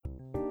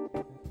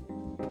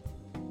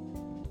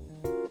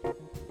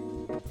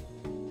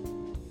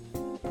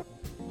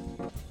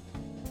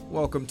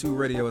Welcome to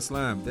Radio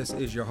Islam. This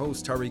is your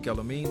host, Tariq El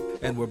Amin,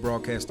 and we're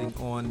broadcasting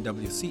on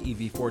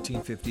WCEV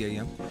 1450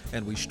 AM,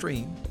 and we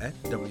stream at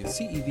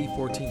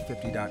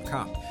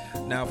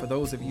WCEV1450.com. Now, for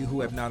those of you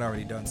who have not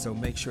already done so,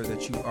 make sure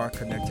that you are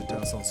connected to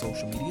us on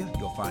social media.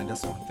 You'll find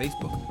us on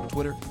Facebook,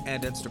 Twitter,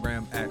 and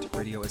Instagram at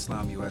Radio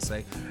Islam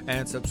USA,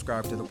 and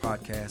subscribe to the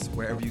podcast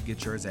wherever you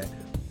get yours at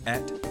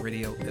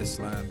Radio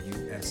Islam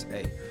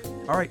USA.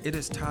 All right, it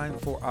is time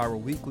for our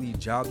weekly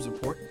jobs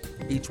report.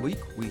 Each week,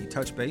 we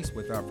touch base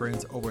with our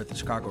friends over at the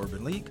Chicago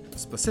Urban League,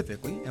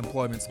 specifically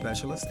employment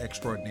specialist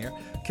extraordinaire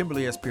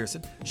Kimberly S.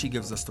 Pearson. She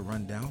gives us the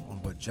rundown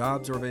on what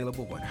jobs are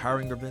available, what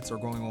hiring events are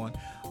going on,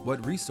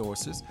 what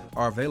resources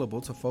are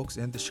available to folks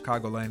in the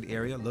Chicagoland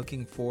area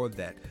looking for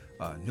that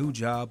new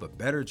job, a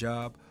better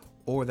job,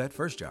 or that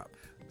first job.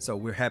 So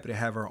we're happy to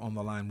have her on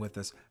the line with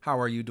us. How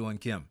are you doing,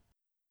 Kim?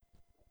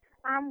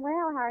 I'm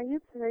well. How are you,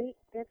 Tariq?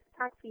 Good to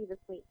talk to you this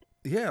week.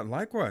 Yeah,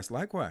 likewise.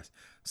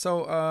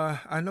 So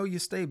I know you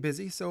stay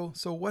busy. So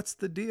what's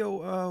the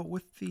deal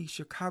with the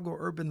Chicago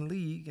Urban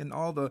League and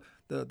all the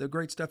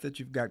great stuff that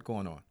you've got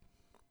going on?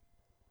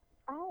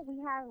 Oh, we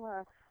have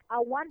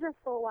a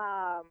wonderful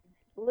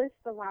list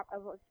of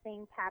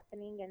things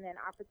happening and then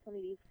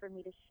opportunities for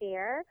me to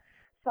share.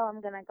 So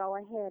I'm going to go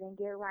ahead and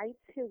get right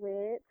to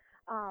it.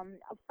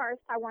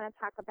 First, I want to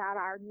talk about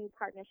our new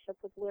partnership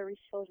with Lurie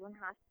Children's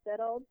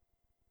Hospital.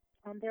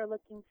 They're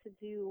looking to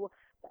do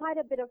quite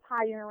a bit of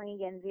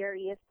hiring in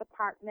various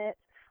departments.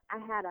 I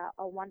had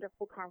a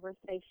wonderful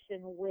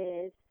conversation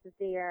with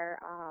their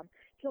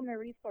human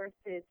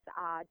resources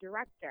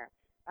director.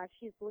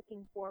 She's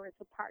looking forward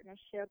to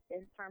partnership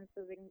in terms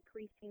of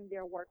increasing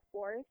their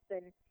workforce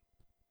and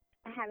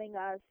having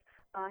us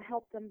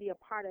help them be a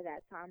part of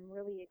that. So I'm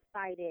really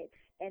excited.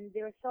 And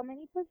there are so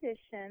many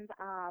positions.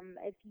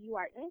 If you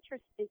are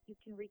interested, you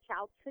can reach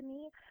out to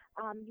me.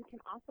 You can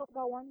also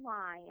go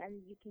online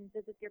and you can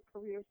visit their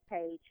careers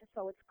page.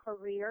 So it's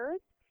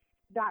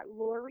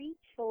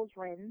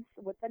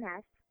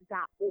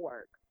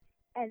careers.luriechildrens.org.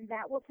 And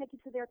that will take you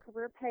to their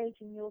career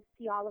page and you'll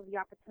see all of the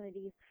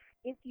opportunities.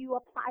 If you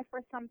apply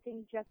for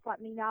something, just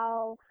let me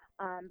know.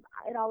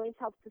 It always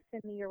helps to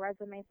send me your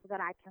resume so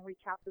that I can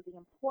reach out to the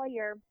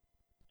employer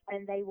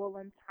and they will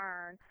in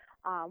turn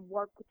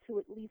work to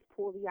at least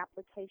pull the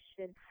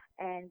application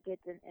and get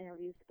an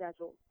interview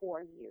scheduled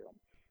for you.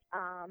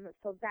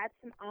 So that's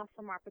an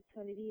awesome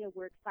opportunity, and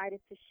we're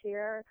excited to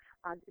share.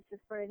 This is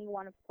for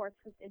anyone, of course,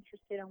 who's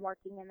interested in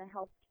working in the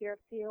healthcare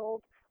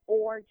field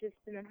or just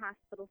in a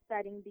hospital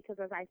setting, because,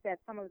 as I said,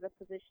 some of the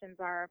positions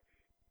are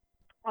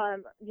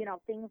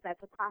things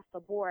that's across the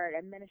board.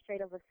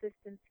 Administrative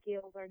assistant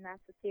skills are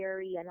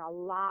necessary in a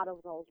lot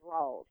of those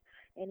roles.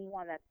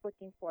 Anyone that's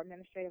looking for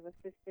administrative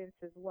assistance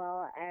as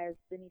well as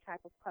any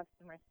type of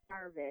customer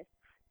service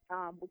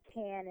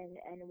can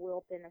and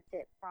will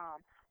benefit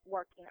from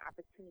working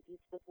opportunities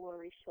with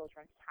Lurie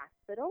Children's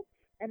Hospital.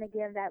 And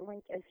again, that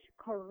link is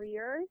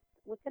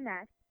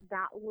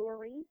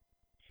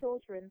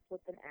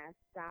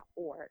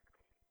careers.luriechildrens.org.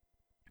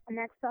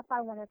 Next up,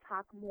 I want to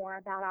talk more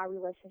about our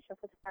relationship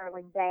with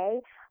Sterling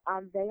Bay.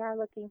 They are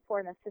looking for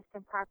an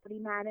assistant property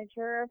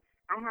manager.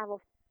 I have a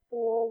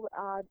full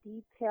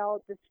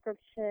detailed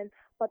description,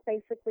 but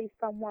basically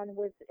someone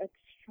with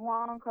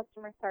strong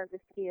customer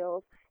service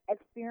skills,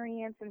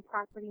 experience in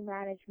property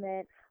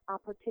management,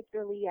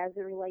 particularly as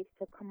it relates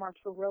to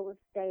commercial real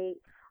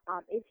estate.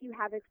 If you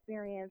have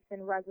experience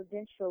in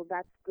residential,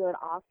 that's good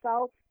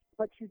also,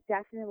 but you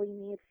definitely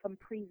need some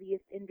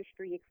previous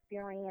industry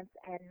experience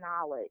and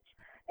knowledge.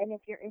 And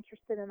if you're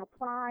interested in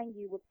applying,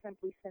 you would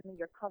simply send me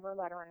your cover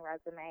letter and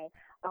resume.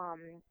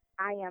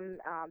 I am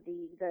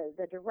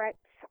the direct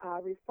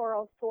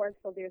referral source,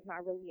 so there's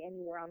not really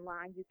anywhere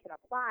online you can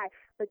apply,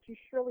 but you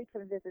surely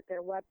can visit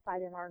their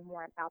website and learn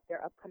more about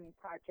their upcoming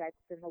projects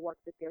and the work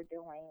that they're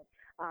doing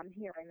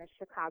here in the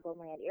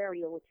Chicagoland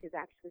area, which is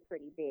actually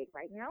pretty big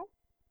right now.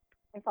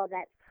 And so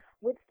that's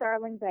with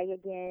Sterling Bay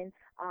again.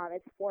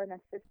 It's for an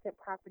assistant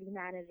property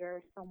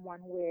manager,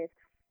 someone with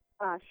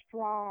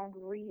strong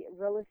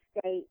real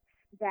estate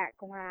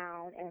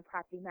background and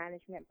property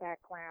management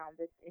background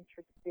that's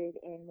interested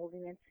in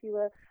moving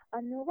into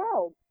a new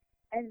role.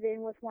 And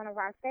then with one of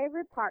our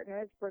favorite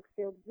partners,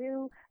 Brookfield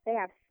Zoo, they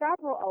have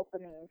several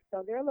openings.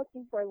 So they're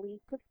looking for a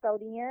lead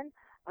custodian.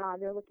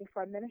 They're looking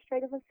for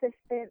administrative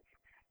assistants,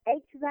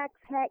 HVAC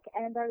tech,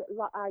 and a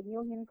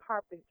union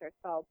carpenter.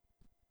 So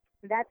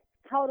that's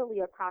totally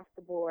across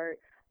the board,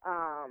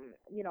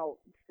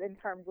 in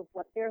terms of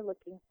what they're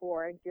looking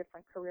for in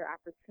different career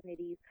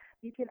opportunities.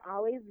 You can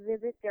always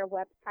visit their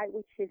website,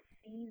 which is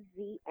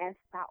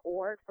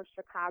czs.org for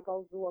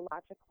Chicago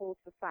Zoological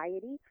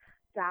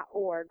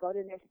Society.org. Go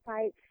to their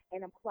site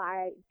and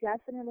apply.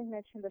 Definitely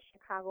mention the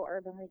Chicago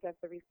Urban League as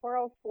the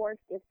referral source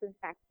if, in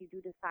fact, you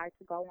do decide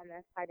to go on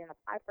their site and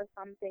apply for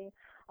something.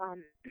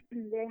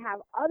 They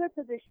have other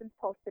positions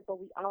posted, but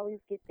we always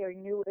get their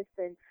newest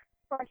and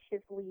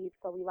freshest leads,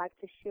 so we like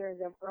to share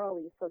them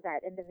early so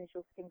that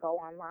individuals can go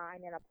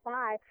online and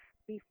apply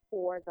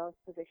before those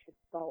positions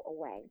go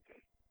away.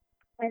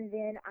 And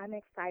then I'm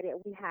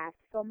excited. We have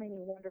so many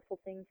wonderful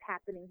things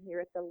happening here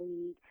at the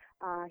league.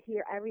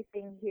 Here,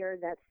 everything here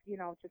that's,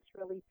 just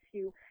really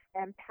to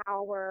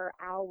empower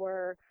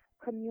our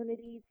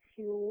community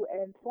to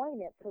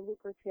employment, to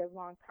lucrative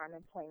long-term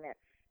employment.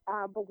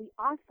 But we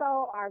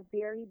also are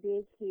very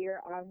big here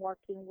on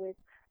working with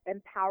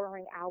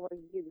empowering our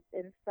youth.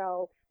 And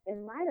so,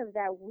 in light of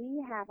that,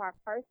 we have our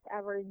first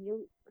ever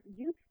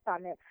youth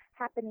summit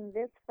happening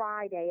this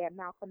Friday at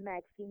Malcolm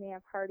X. You may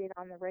have heard it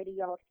on the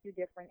radio a few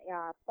different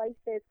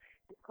places.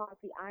 It's called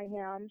the I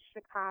Am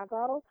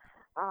Chicago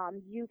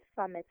Youth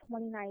Summit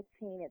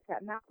 2019. It's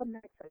at Malcolm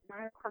X at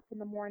 9 o'clock in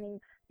the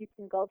morning. You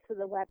can go to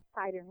the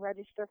website and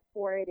register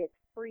for it. It's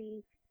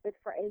free. It's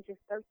for ages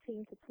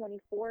 13 to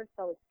 24,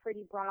 so it's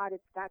pretty broad.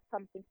 It's got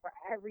something for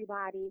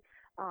everybody,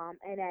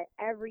 and at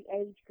every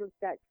age group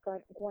that's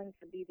going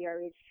to be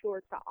there, it's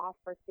sure to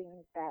offer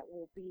things that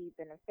will be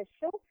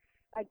beneficial.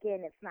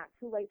 Again, it's not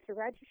too late to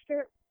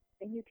register,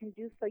 and you can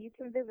do so. You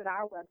can visit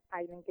our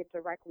website and get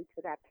directly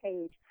to that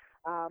page,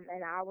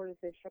 and ours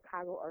is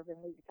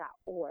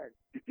chicagourbanleague.org.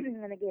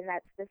 And again,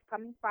 that's this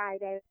coming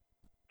Friday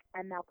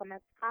at Malcolm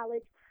X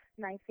College,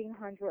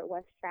 1900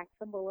 West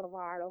Jackson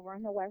Boulevard over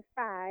on the west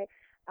side,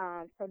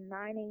 from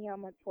 9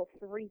 a.m. until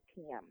 3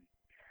 p.m.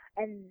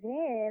 And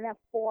then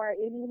for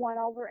anyone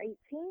over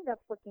 18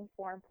 that's looking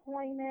for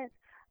employment,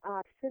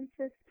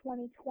 Census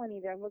 2020,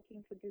 they're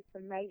looking to do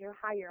some major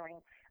hiring.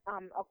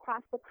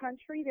 Across the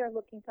country, they're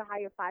looking to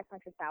hire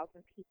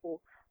 500,000 people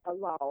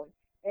alone.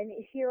 And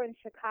here in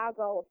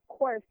Chicago, of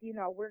course,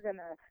 we're going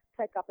to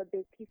take up a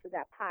big piece of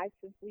that pie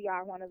since we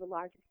are one of the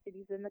largest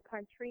cities in the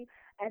country.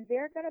 And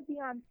they're going to be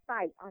on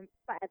site on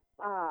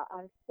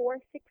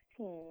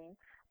 4/16.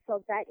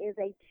 So that is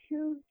a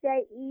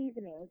Tuesday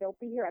evening. They'll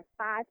be here at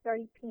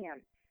 5:30 p.m.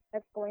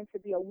 That's going to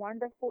be a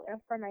wonderful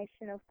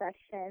informational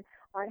session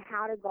on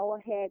how to go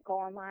ahead, go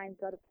online,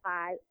 go to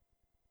apply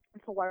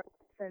to work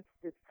since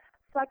it's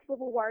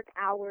flexible work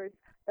hours.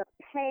 The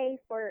pay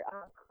for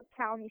Cook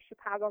County,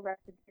 Chicago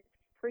residents is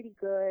pretty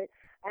good.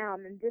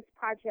 And this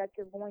project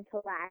is going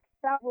to last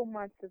several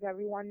months, as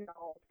everyone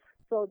knows.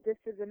 So this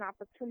is an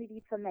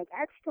opportunity to make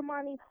extra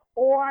money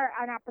or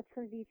an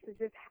opportunity to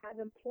just have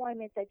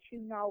employment that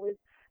is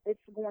it's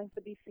going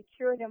to be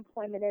secured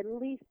employment at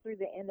least through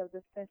the end of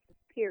the census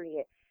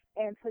period.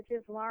 And to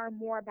just learn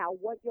more about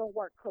what your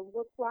work could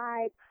look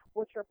like,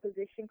 what your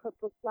position could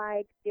look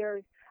like.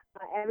 There's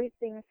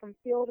everything from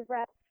field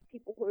reps,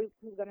 people who's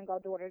going to go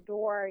door to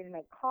door and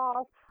make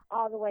calls,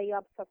 all the way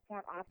up to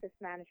front office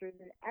managers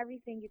and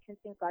everything you can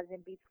think of in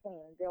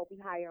between. They'll be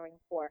hiring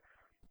for.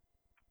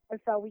 And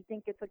so we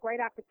think it's a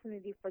great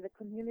opportunity for the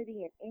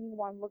community and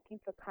anyone looking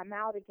to come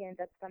out. Again,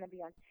 that's going to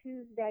be on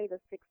Tuesday, the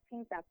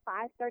 16th at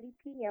 5:30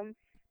 p.m.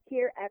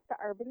 here at the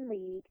Urban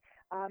League.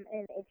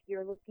 And if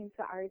you're looking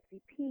to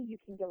RSVP, you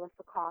can give us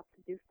a call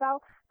to do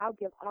so. I'll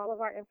give all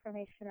of our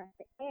information at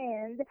the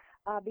end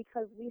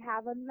because we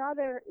have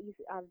another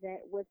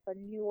event with a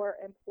newer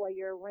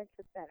employer,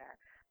 Rent-A-Center.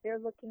 They're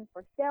looking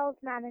for sales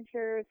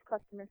managers,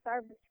 customer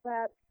service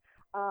reps,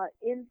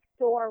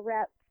 in-store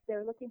reps.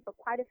 They're looking for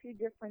quite a few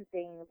different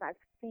things. I've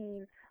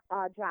seen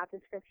job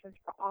descriptions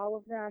for all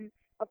of them.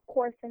 Of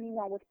course,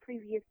 anyone with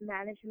previous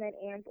management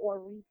and or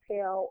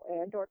retail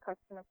and or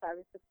customer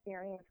service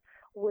experience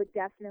would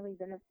definitely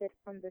benefit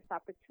from this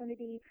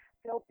opportunity.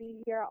 They'll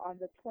be here on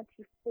the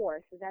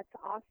 24th. So that's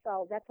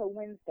a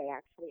Wednesday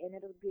actually, and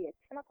it'll be at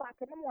 10 o'clock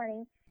in the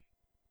morning.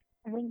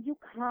 When you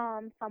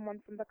come,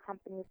 someone from the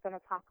company is going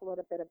to talk a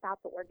little bit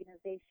about the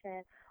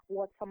organization,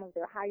 what some of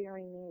their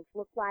hiring needs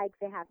look like.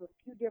 They have a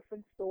few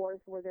different stores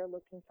where they're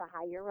looking to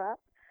hire up.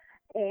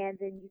 And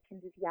then you can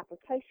do the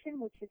application,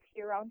 which is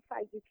here on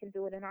site. You can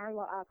do it in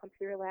our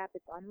computer lab.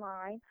 It's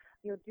online.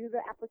 You'll do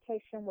the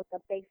application with the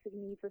basic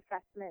needs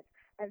assessment,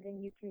 and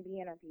then you can be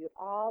interviewed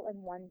all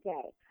in one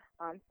day.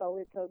 So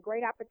it's a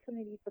great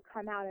opportunity to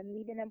come out and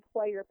meet an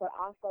employer, but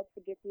also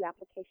to get the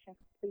application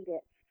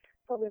completed.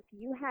 So if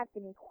you have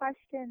any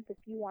questions, if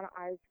you want to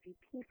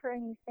RSVP for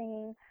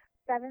anything,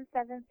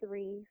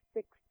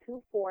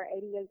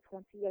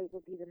 773-624-8828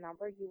 would be the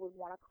number you would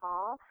want to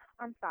call.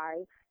 I'm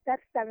sorry,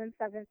 that's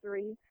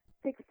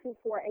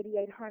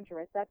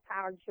 773-624-8800. That's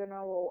our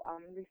general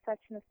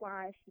receptionist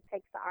line. She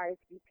takes the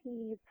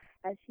RSVPs,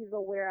 and she's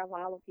aware of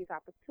all of these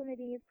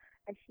opportunities,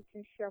 and she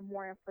can share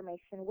more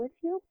information with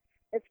you.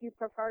 If you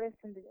prefer to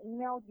send an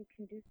email, you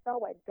can do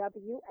so at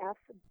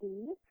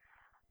WFD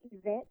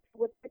events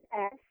with an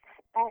S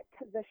at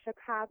the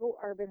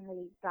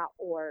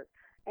chicagourbanleague.org.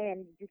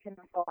 And you can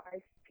also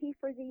RSVP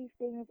for these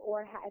things,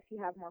 or if you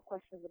have more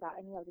questions about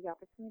any of the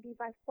opportunities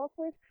I spoke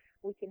with,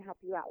 we can help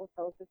you out with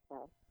those as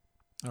well.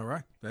 All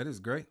right. That is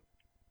great.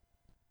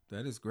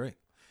 That is great.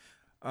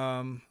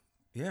 Yeah,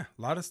 a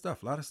lot of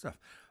stuff.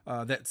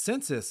 That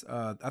census,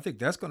 I think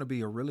that's going to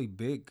be a really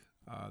big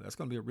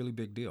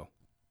deal.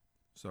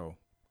 So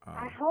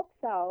I hope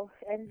so,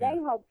 and they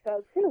hope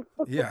so too.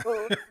 Yeah.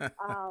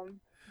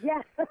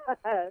 Yeah.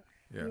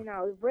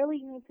 Yeah.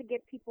 Really need to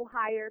get people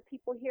hired.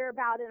 People hear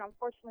about it.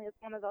 Unfortunately,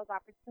 it's one of those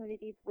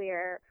opportunities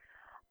where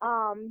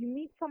You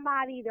meet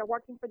somebody, they're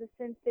working for the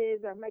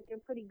census, they're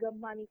making pretty good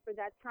money for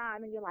that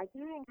time, and you're like,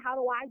 dang, how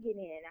do I get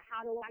in?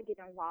 How do I get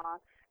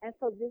involved? And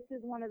so this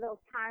is one of those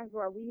times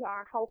where we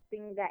are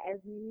hoping that as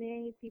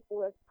many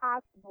people as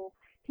possible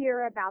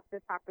hear about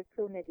this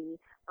opportunity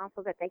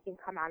so that they can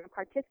come out and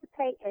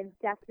participate, and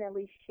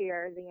definitely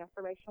share the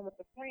information with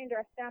a friend or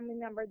a family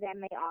member that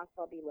may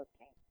also be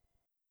looking.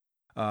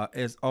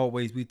 As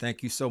always, we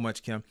thank you so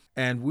much, Kim.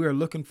 And we're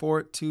looking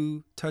forward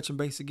to touching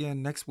base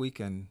again next week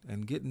and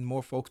getting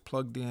more folks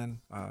plugged in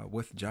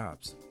with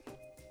jobs.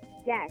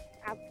 Yes,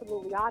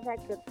 absolutely. All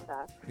that good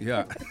stuff.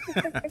 Yeah.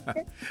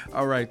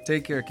 All right.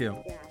 Take care, Kim.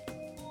 Yeah.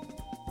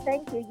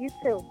 Thank you. You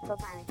too.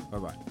 Bye-bye.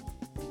 Bye-bye.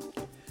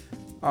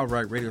 All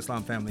right, Radio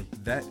Islam family,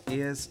 that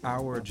is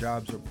our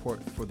jobs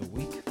report for the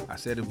week. I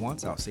said it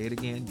once, I'll say it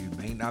again. You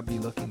may not be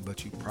looking,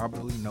 but you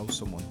probably know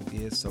someone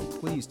who is. So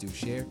please do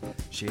share.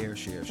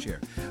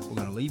 We're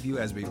going to leave you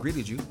as we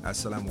greeted you.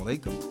 Assalamu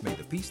alaikum. May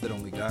the peace that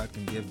only God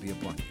can give be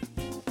upon you.